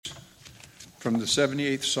From the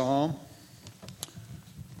 78th Psalm,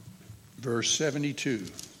 verse 72,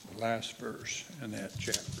 the last verse in that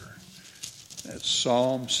chapter. That's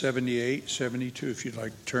Psalm 78, 72, if you'd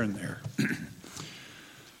like to turn there.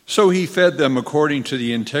 So he fed them according to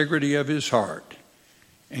the integrity of his heart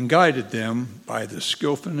and guided them by the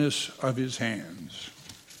skillfulness of his hands.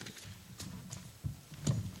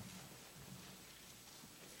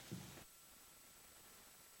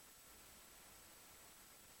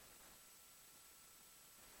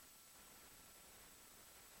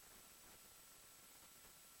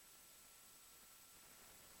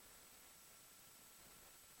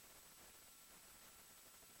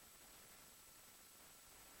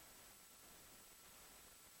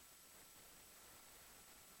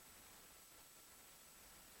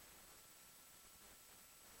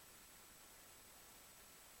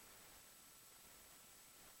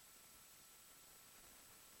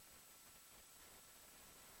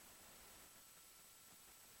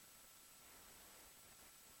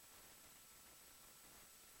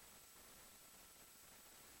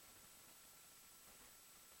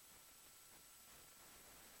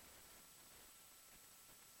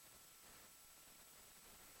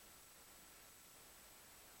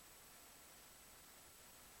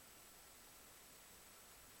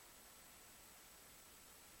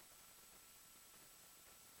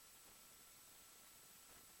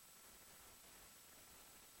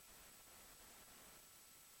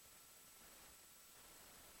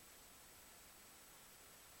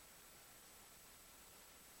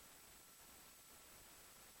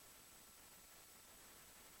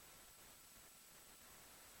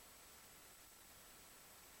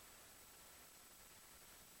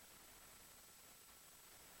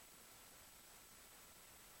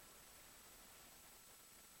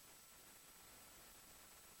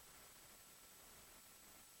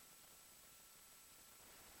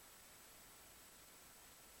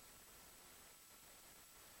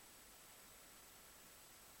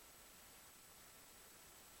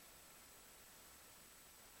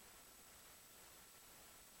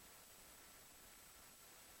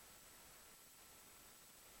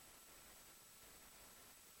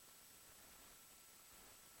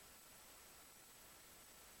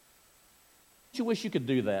 You wish you could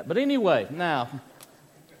do that. But anyway, now,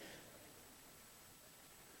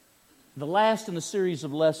 the last in a series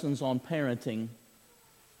of lessons on parenting.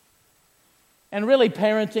 And really,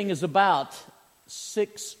 parenting is about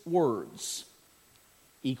 6 words.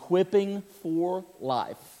 Equipping for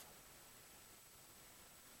life.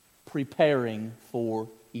 Preparing for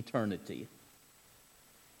eternity.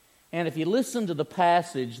 And if you listen to the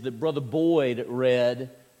passage that Brother Boyd read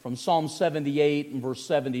from Psalm 78 and verse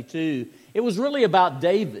 72, it was really about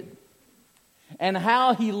David and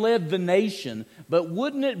how he led the nation. But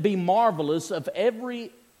wouldn't it be marvelous if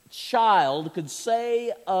every child could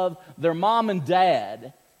say of their mom and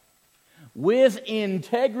dad, with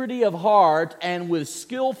integrity of heart and with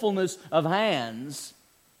skillfulness of hands,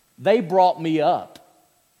 they brought me up.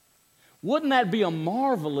 Wouldn't that be a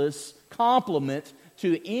marvelous compliment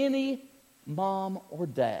to any mom or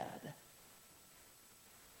dad?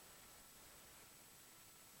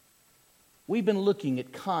 We've been looking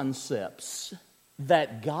at concepts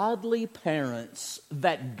that godly parents,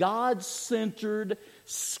 that God-centered,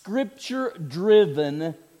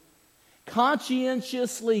 Scripture-driven,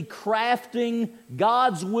 conscientiously crafting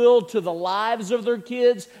God's will to the lives of their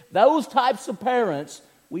kids, those types of parents,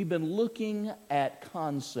 we've been looking at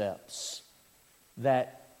concepts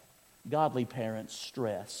that godly parents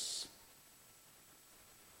stress.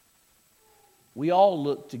 We all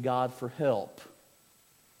look to God for help.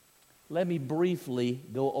 Let me briefly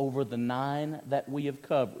go over the 9 that we have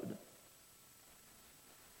covered.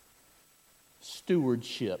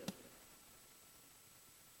 Stewardship.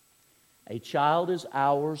 A child is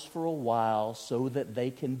ours for a while so that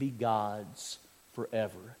they can be God's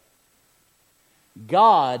forever.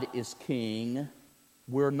 God is king,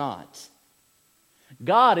 we're not.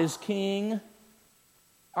 God is king,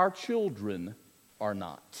 our children are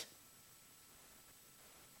not.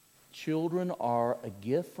 Children are a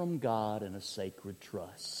gift from God and a sacred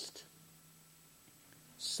trust.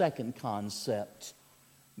 Second concept,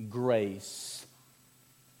 grace.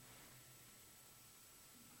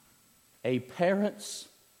 A parent's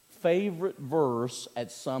favorite verse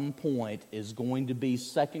at some point is going to be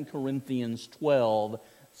 2 Corinthians 12,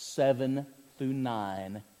 7 through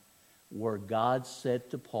 9, where God said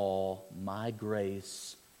to Paul, "My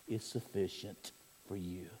grace is sufficient for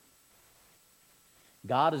you."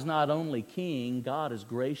 God is not only king, God is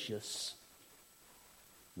gracious.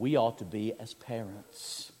 We ought to be as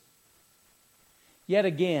parents. Yet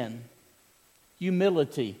again,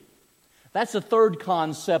 humility. That's a third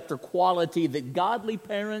concept or quality that godly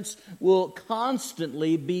parents will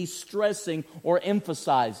constantly be stressing or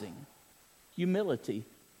emphasizing: humility.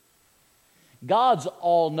 God's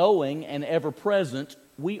all-knowing and ever-present.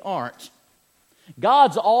 We aren't.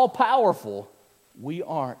 God's all-powerful. We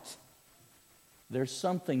aren't. There's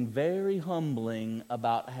something very humbling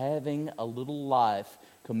about having a little life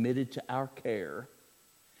committed to our care,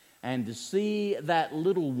 and to see that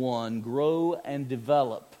little one grow and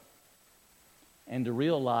develop, and to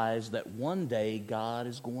realize that one day God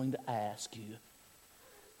is going to ask you,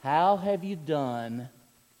 how have you done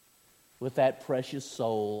with that precious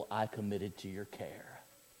soul I committed to your care?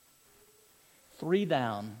 3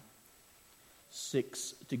 down,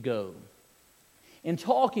 6 to go. In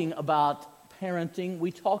talking about parenting,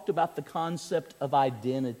 we talked about the concept of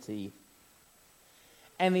identity.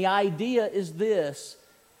 And the idea is this: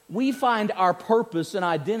 we find our purpose and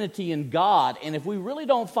identity in God. And if we really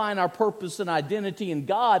don't find our purpose and identity in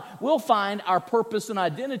God, we'll find our purpose and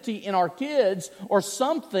identity in our kids or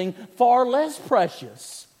something far less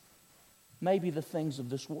precious. Maybe the things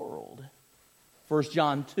of this world. 1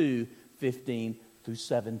 John 2, 15 through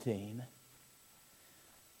 17.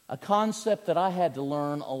 A concept that I had to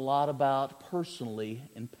learn a lot about personally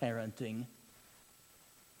in parenting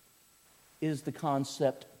is the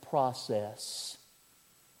concept process.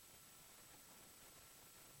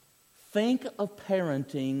 Think of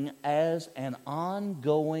parenting as an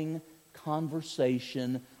ongoing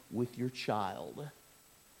conversation with your child.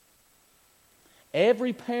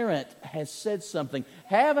 Every parent has said something.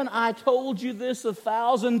 Haven't I told you this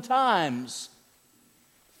 1,000 times?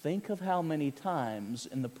 Think of how many times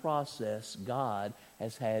in the process God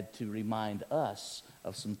has had to remind us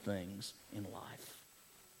of some things in life.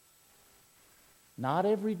 Not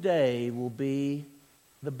every day will be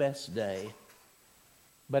the best day,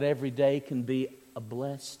 but every day can be a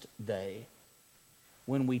blessed day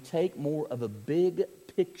when we take more of a big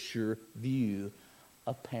picture view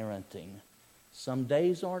of parenting. Some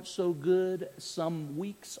days aren't so good, some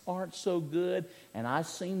weeks aren't so good, and I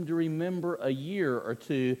seem to remember a year or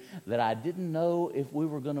two that I didn't know if we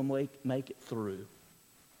were going to make it through.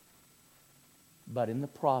 But in the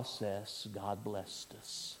process, God blessed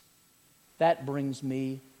us. That brings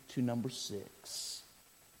me to number 6.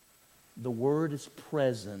 The word is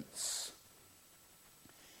presence.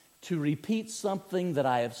 To repeat something that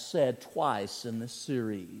I have said twice in this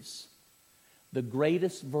series, the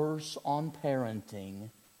greatest verse on parenting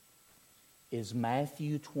is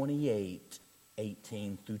Matthew 28,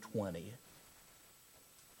 18 through 20.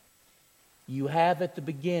 You have at the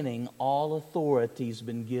beginning all authority has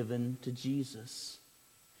been given to Jesus.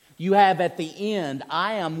 You have at the end,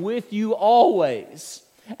 I am with you always.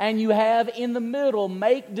 And you have in the middle,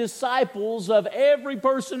 make disciples of every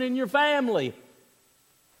person in your family,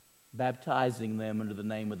 baptizing them into the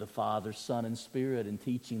name of the Father, Son, and Spirit, and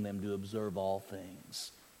teaching them to observe all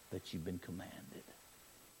things that you've been commanded.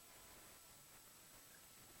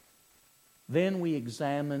 Then we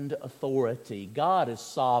examined authority. God is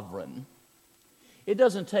sovereign. It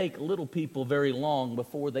doesn't take little people very long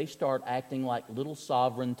before they start acting like little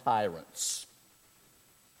sovereign tyrants.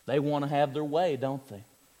 They want to have their way, don't they?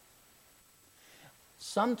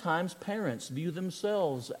 Sometimes parents view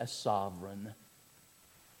themselves as sovereign.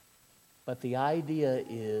 But the idea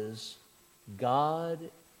is God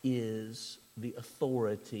is the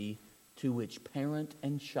authority to which parent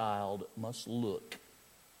and child must look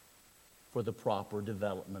for the proper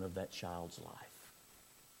development of that child's life.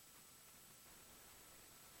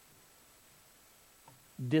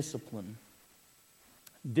 Discipline.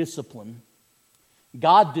 Discipline.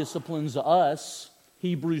 God disciplines us.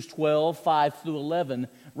 Hebrews 12, 5 through 11.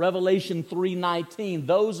 Revelation 3:19.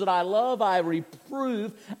 Those that I love, I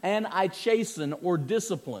reprove and I chasten or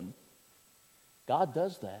discipline. God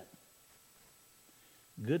does that.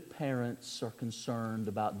 Good parents are concerned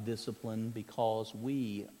about discipline because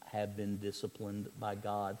we have been disciplined by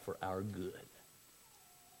God for our good.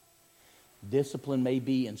 Discipline may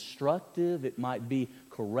be instructive, it might be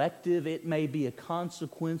corrective, it may be a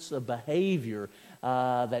consequence of behavior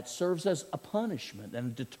that serves as a punishment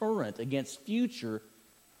and a deterrent against future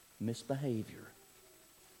misbehavior.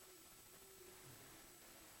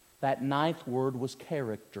 That 9th word was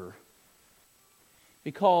character.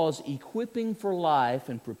 Because equipping for life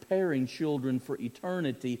and preparing children for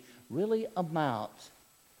eternity really amount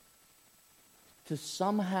to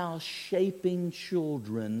somehow shaping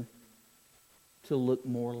children to look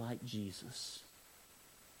more like Jesus.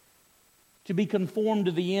 To be conformed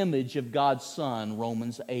to the image of God's Son,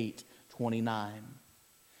 Romans 8:29.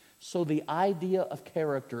 So the idea of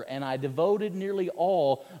character, and I devoted nearly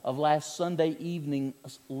all of last Sunday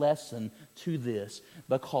evening's lesson to this,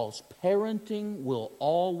 because parenting will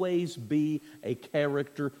always be a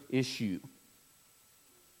character issue.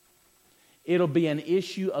 It'll be an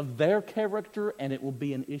issue of their character, and it will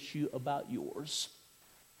be an issue about yours.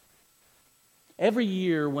 Every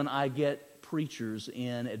year when I get preachers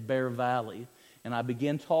in at Bear Valley, and I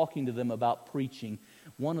begin talking to them about preaching,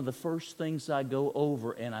 one of the first things I go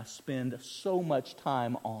over, and I spend so much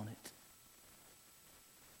time on it.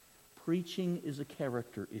 Preaching is a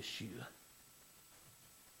character issue.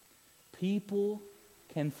 People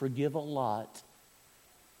can forgive a lot,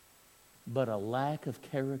 but a lack of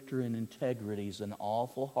character and integrity is an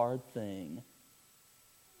awful hard thing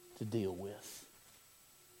to deal with.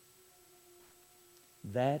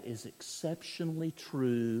 That is exceptionally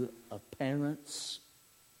true of parents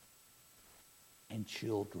and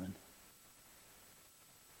children.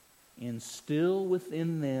 Instill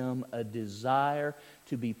within them a desire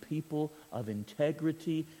to be people of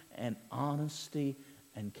integrity and honesty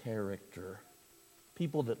and character.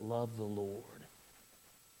 People that love the Lord.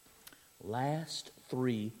 Last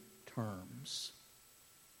 3 terms.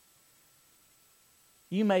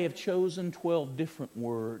 You may have chosen 12 different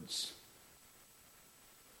words,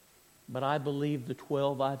 but I believe the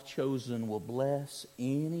 12 I've chosen will bless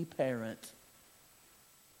any parent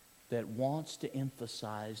that wants to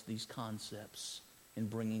emphasize these concepts in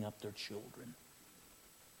bringing up their children.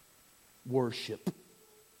 Worship.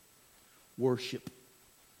 Worship.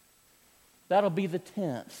 That'll be the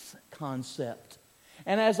 10th concept.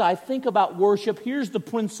 And as I think about worship, here's the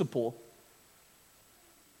principle.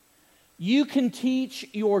 You can teach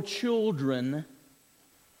your children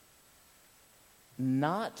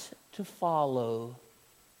not to follow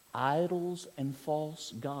idols and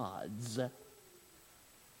false gods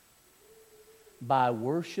by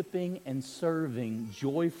worshiping and serving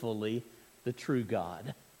joyfully the true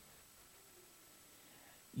God.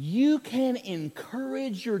 You can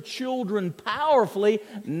encourage your children powerfully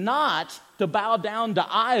not to bow down to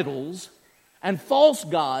idols and false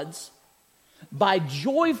gods by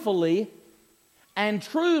joyfully and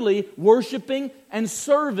truly worshiping and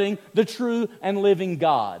serving the true and living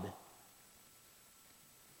God.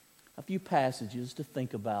 A few passages to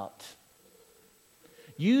think about.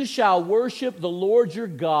 You shall worship the Lord your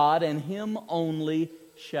God, and Him only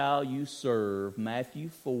shall you serve. Matthew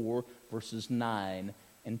 4, verses 9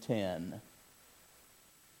 and 10.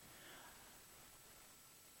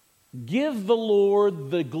 Give the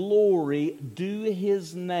Lord the glory due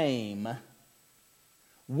His name.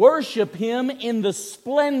 Worship Him in the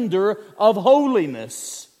splendor of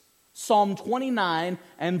holiness. Psalm 29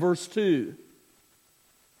 and verse 2.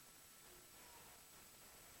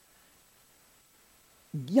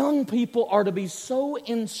 Young people are to be so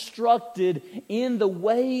instructed in the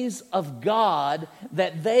ways of God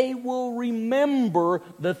that they will remember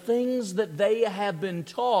the things that they have been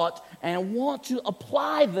taught and want to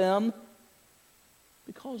apply them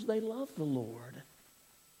because they love the Lord.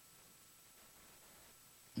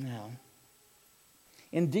 Now,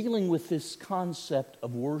 in dealing with this concept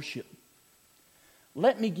of worship,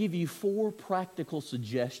 let me give you 4 practical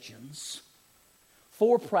suggestions.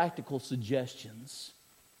 4 practical suggestions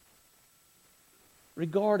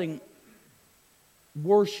regarding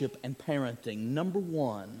worship and parenting. Number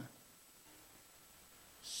 1,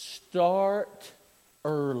 start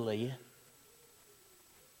early.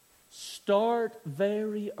 Start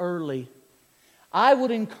very early. I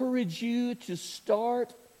would encourage you to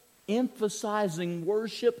start emphasizing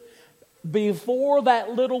worship before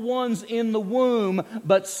that little one's in the womb,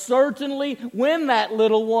 but certainly when that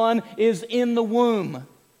little one is in the womb.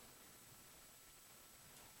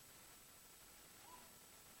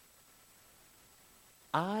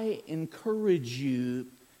 I encourage you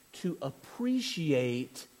to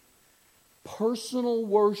appreciate personal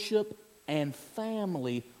worship and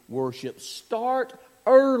family worship. Start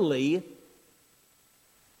early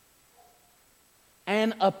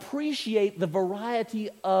and appreciate the variety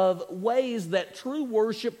of ways that true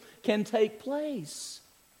worship can take place.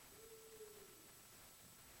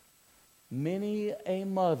 Many a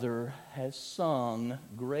mother has sung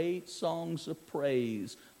great songs of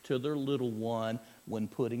praise to their little one when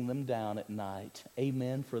putting them down at night.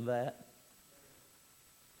 Amen for that.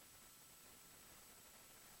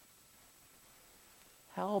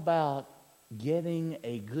 How about getting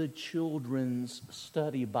a good children's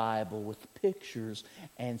study Bible with pictures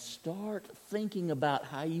and start thinking about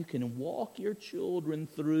how you can walk your children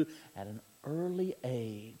through at an early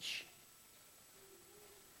age?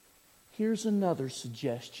 Here's another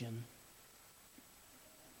suggestion.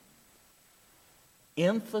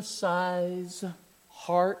 Emphasize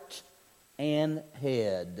heart and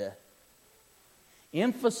head.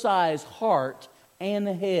 Emphasize heart and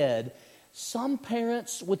head. Some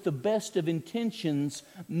parents with the best of intentions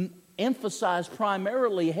emphasize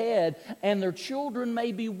primarily head, and their children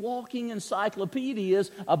may be walking encyclopedias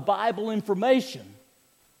of Bible information.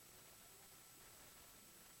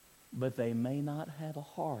 But they may not have a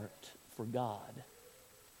heart for God.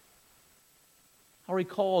 I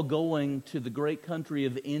recall going to the great country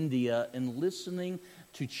of India and listening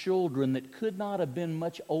to children that could not have been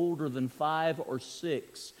much older than 5 or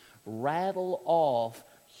 6 rattle off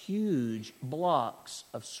huge blocks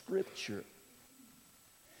of Scripture.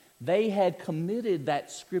 They had committed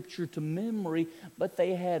that Scripture to memory, but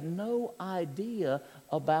they had no idea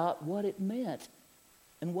about what it meant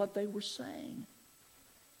and what they were saying.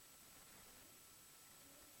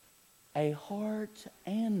 A heart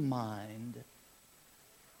and mind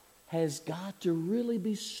has got to really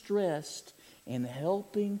be stressed in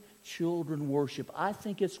helping children worship. I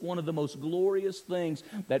think it's one of the most glorious things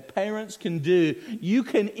that parents can do. You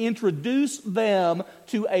can introduce them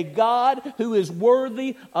to a God who is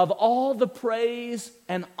worthy of all the praise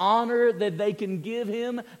and honor that they can give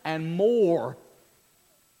Him and more.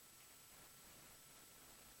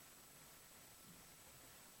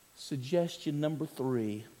 Suggestion number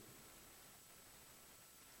 3.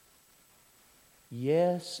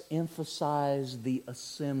 Yes, emphasize the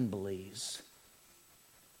assemblies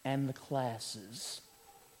and the classes,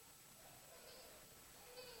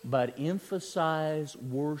 but emphasize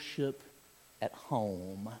worship at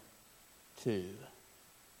home too.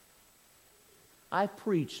 I've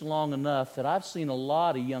preached long enough that I've seen a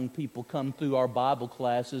lot of young people come through our Bible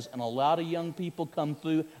classes and a lot of young people come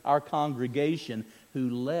through our congregation who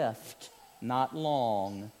left not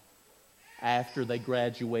long after they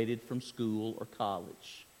graduated from school or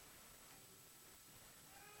college.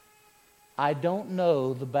 I don't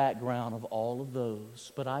know the background of all of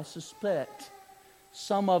those, but I suspect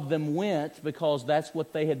some of them went because that's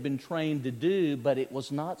what they had been trained to do, but it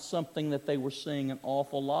was not something that they were seeing an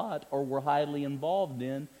awful lot or were highly involved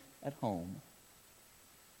in at home.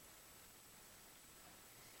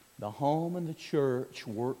 The home and the church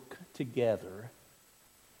work together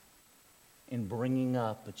in bringing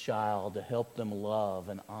up a child to help them love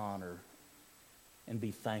and honor and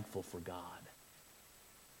be thankful for God.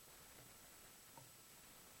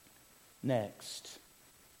 Next,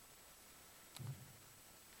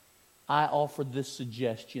 I offered this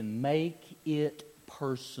suggestion: make it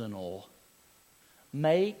personal.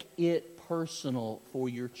 Make it personal for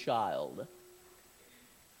your child.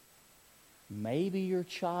 Maybe your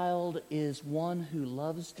child is one who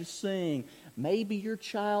loves to sing. Maybe your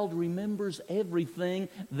child remembers everything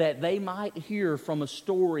that they might hear from a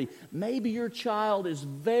story. Maybe your child is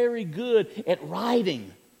very good at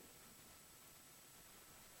writing.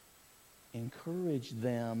 Encourage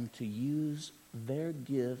them to use their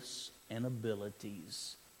gifts and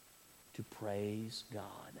abilities to praise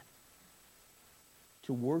God,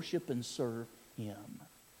 to worship and serve Him.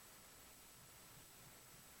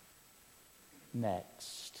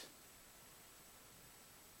 Next,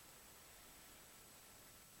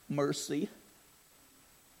 mercy.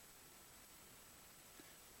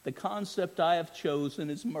 The concept I have chosen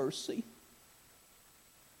is mercy.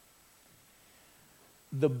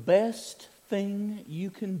 The best thing you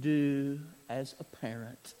can do as a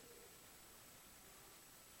parent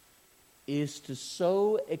is to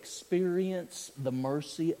so experience the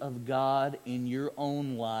mercy of God in your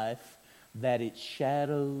own life that it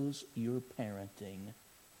shadows your parenting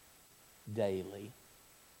daily.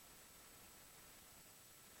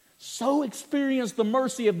 So experience the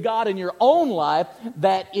mercy of God in your own life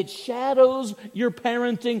that it shadows your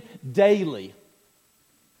parenting daily.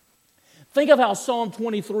 Think of how Psalm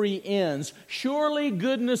 23 ends. Surely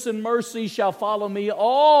goodness and mercy shall follow me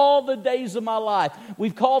all the days of my life.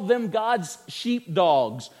 We've called them God's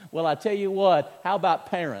sheepdogs. Well, I tell you what, how about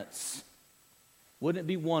parents? Wouldn't it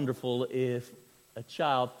be wonderful if a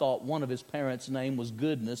child thought one of his parents' name was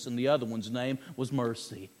goodness and the other one's name was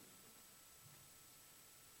mercy?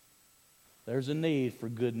 There's a need for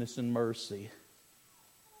goodness and mercy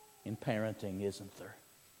in parenting, isn't there?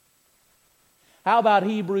 How about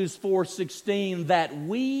Hebrews 4:16, that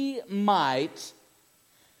we might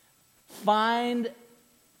find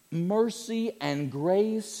mercy and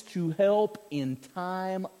grace to help in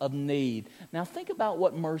time of need. Now think about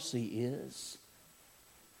what mercy is.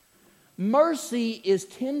 Mercy is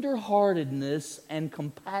tenderheartedness and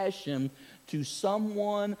compassion to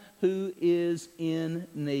someone who is in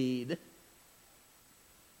need.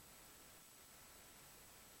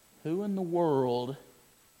 Who in the world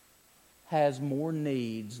has more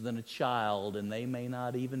needs than a child, and they may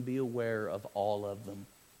not even be aware of all of them.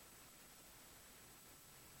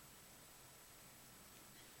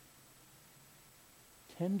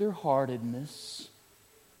 Tenderheartedness,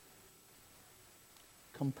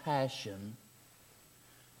 compassion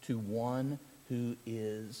to one who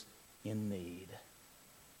is in need.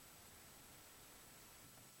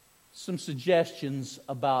 Some suggestions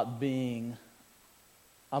about being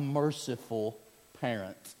a merciful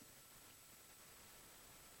parent.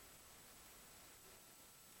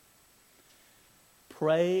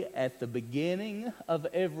 Pray at the beginning of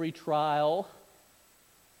every trial.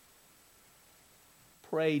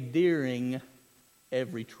 Pray during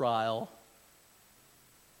every trial.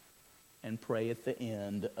 And pray at the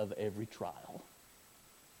end of every trial.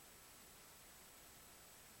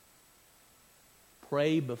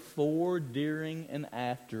 Pray before, during, and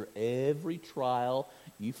after every trial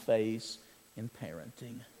you face in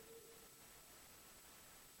parenting.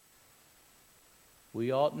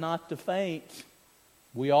 We ought not to faint.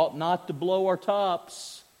 We ought not to blow our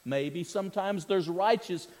tops. Maybe sometimes there's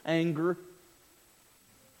righteous anger,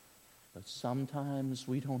 but sometimes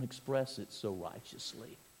we don't express it so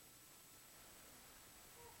righteously.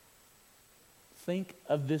 Think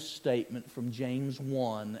of this statement from James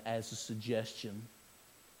 1 as a suggestion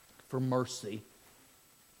for mercy.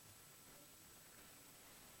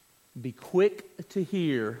 Be quick to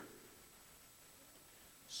hear,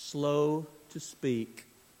 slow to speak,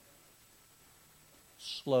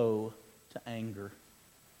 slow to anger.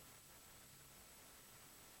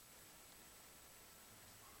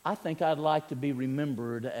 I think I'd like to be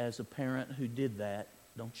remembered as a parent who did that,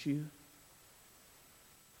 don't you?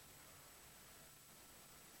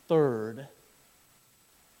 Third,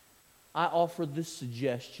 I offer this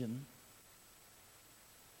suggestion.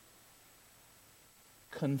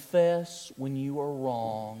 Confess when you are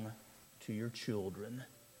wrong to your children.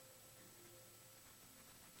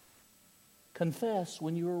 Confess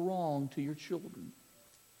when you are wrong to your children.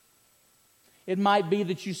 It might be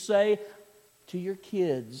that you say to your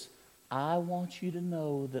kids, I want you to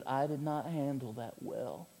know that I did not handle that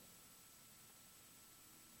well.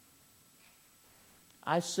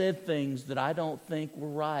 I said things that I don't think were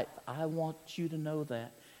right. I want you to know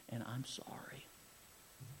that, and I'm sorry.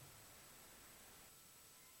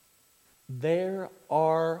 There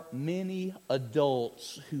are many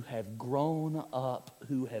adults who have grown up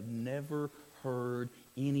who have never heard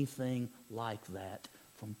anything like that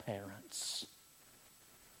from parents.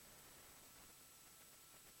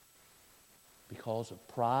 Because of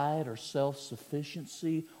pride or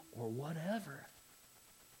self-sufficiency or whatever.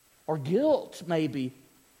 Or guilt, maybe.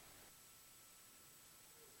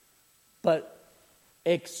 But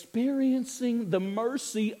experiencing the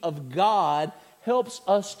mercy of God helps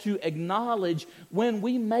us to acknowledge when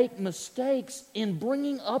we make mistakes in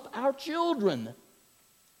bringing up our children.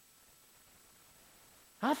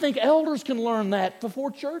 I think elders can learn that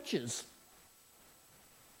before churches.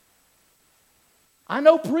 I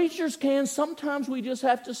know preachers can. Sometimes we just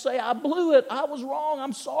have to say, I blew it. I was wrong.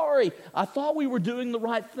 I'm sorry. I thought we were doing the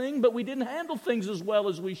right thing, but we didn't handle things as well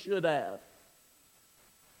as we should have.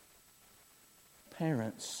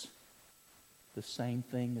 Parents, the same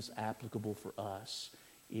thing is applicable for us.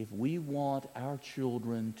 If we want our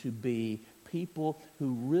children to be people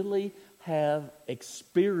who really have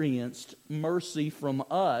experienced mercy from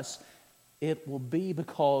us, it will be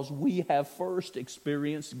because we have first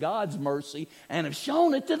experienced God's mercy and have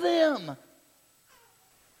shown it to them.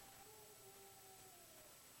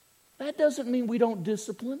 That doesn't mean we don't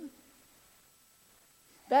discipline.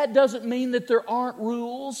 That doesn't mean that there aren't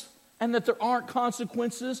rules and that there aren't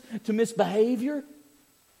consequences to misbehavior.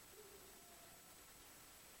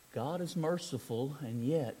 God is merciful, and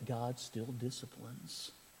yet God still disciplines.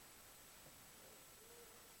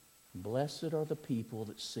 Blessed are the people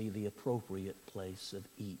that see the appropriate place of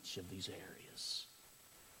each of these areas.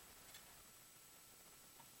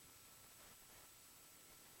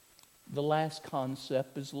 The last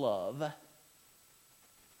concept is love.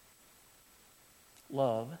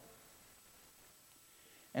 Love.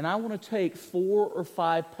 And I want to take 4 or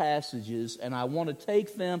 5 passages, and I want to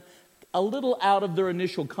take them a little out of their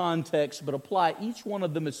initial context, but apply each one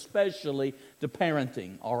of them especially to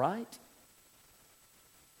parenting, all right?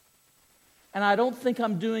 And I don't think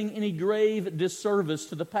I'm doing any grave disservice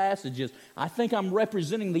to the passages. I think I'm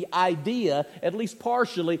representing the idea, at least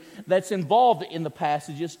partially, that's involved in the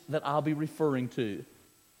passages that I'll be referring to.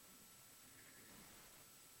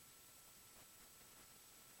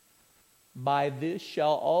 By this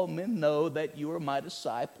shall all men know that you are my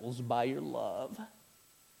disciples, by your love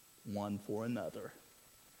one for another.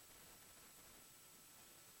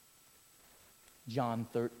 John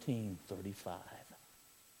 13:35.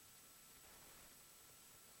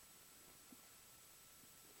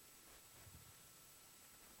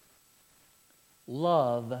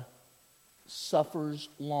 Love suffers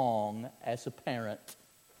long as a parent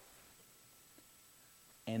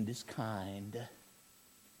and is kind.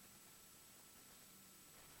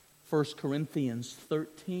 1 Corinthians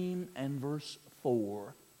 13 and verse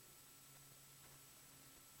 4.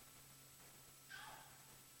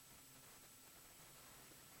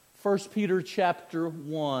 First Peter chapter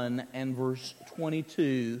 1 and verse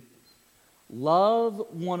 22. Love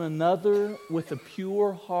one another with a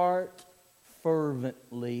pure heart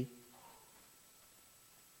fervently.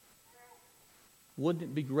 Wouldn't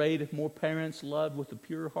it be great if more parents loved with a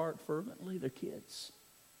pure heart fervently their kids?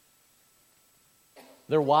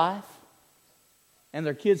 Their wife and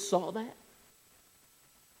their kids saw that.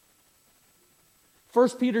 1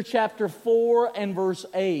 Peter chapter 4 and verse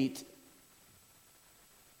 8.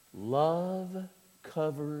 Love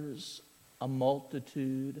covers a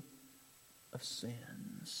multitude of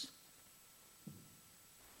sins.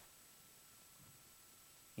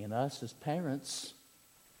 In us as parents,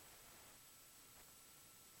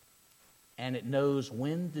 and it knows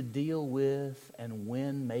when to deal with and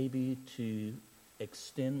when maybe to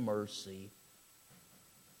extend mercy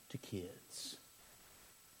to kids.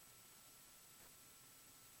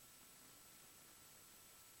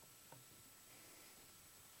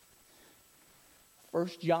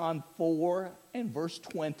 First John 4 and verse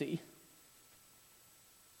 20.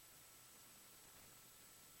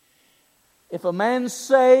 If a man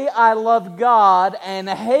say, I love God, and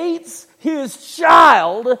hates his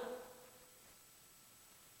child,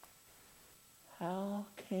 how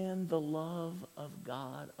can the love of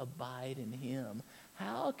God abide in him?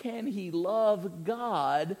 How can he love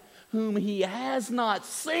God whom he has not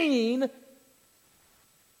seen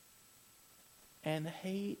and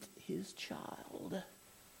hate his child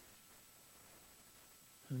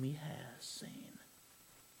whom he has seen?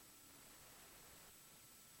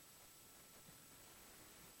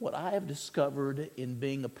 What I have discovered in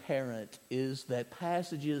being a parent is that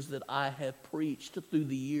passages that I have preached through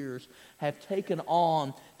the years have taken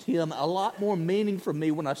on, Tim, a lot more meaning for me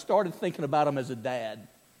when I started thinking about them as a dad.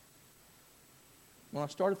 When I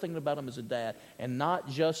started thinking about them as a dad, and not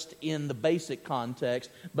just in the basic context,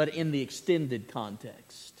 but in the extended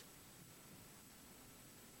context.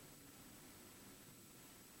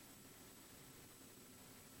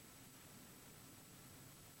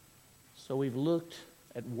 So we've looked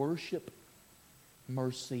at worship,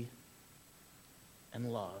 mercy,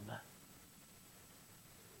 and love.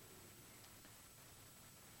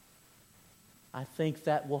 I think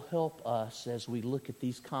that will help us as we look at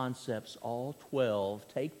these concepts, all 12,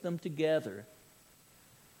 take them together,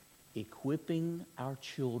 equipping our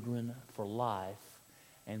children for life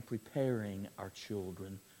and preparing our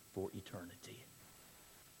children for eternity.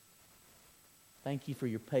 Thank you for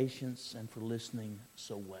your patience and for listening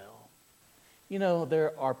so well. You know,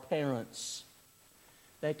 there are parents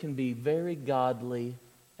that can be very godly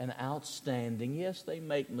and outstanding. Yes, they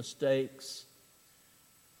make mistakes.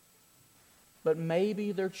 But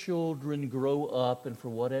maybe their children grow up and for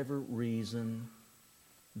whatever reason,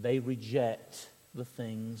 they reject the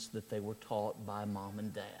things that they were taught by mom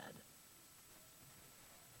and dad.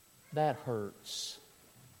 That hurts.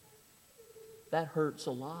 That hurts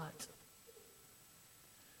a lot.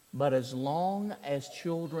 But as long as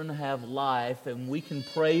children have life and we can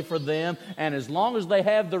pray for them, and as long as they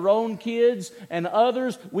have their own kids and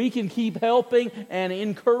others, we can keep helping and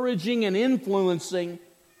encouraging and influencing.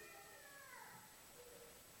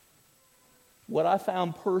 What I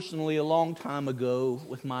found personally a long time ago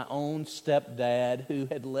with my own stepdad, who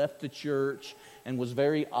had left the church and was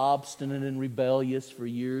very obstinate and rebellious for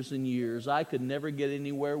years and years, I could never get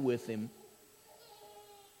anywhere with him.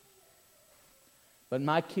 But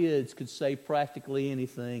my kids could say practically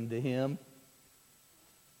anything to him.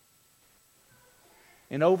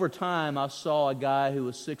 And over time, I saw a guy who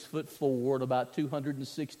was 6'4", at about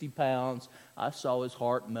 260 pounds. I saw his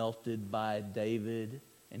heart melted by David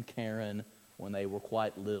and Karen when they were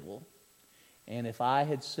quite little. And if I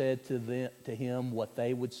had said to him what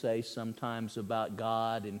they would say sometimes about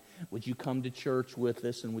God, and would you come to church with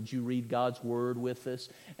us, and would you read God's Word with us,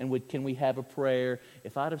 and can we have a prayer?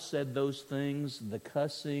 If I'd have said those things, the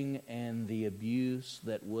cussing and the abuse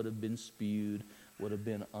that would have been spewed would have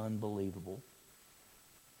been unbelievable.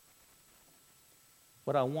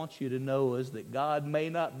 What I want you to know is that God may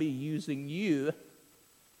not be using you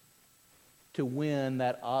to win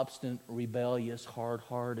that obstinate, rebellious,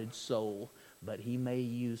 hard-hearted soul, but He may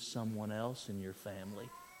use someone else in your family.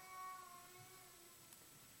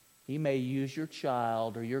 He may use your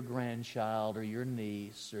child or your grandchild or your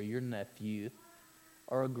niece or your nephew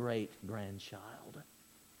or a great-grandchild.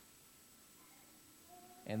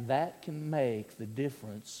 And that can make the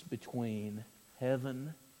difference between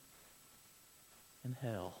heaven and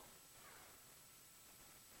hell.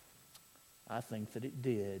 I think that it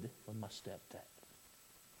did with my stepdad.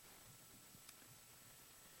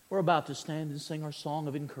 We're about to stand and sing our song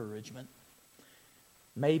of encouragement.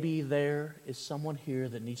 Maybe there is someone here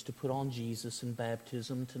that needs to put on Jesus in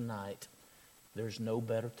baptism tonight. There's no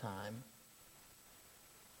better time.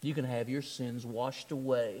 You can have your sins washed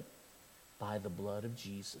away by the blood of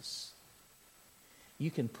Jesus.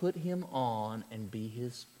 You can put him on and be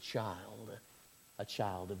his child, a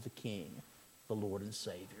child of the King, the Lord and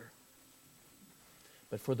Savior.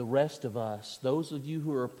 But for the rest of us, those of you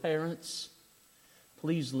who are parents,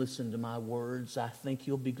 please listen to my words. I think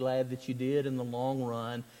you'll be glad that you did in the long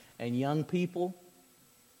run. And young people,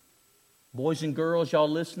 boys and girls, y'all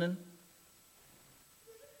listening?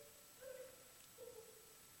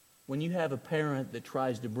 When you have a parent that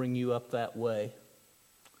tries to bring you up that way,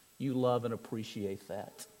 you love and appreciate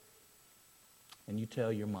that. And you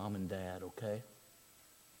tell your mom and dad, okay?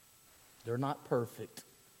 They're not perfect,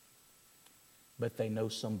 but they know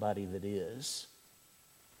somebody that is.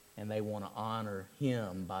 And they want to honor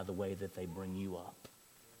him by the way that they bring you up.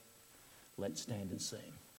 Let's stand and sing.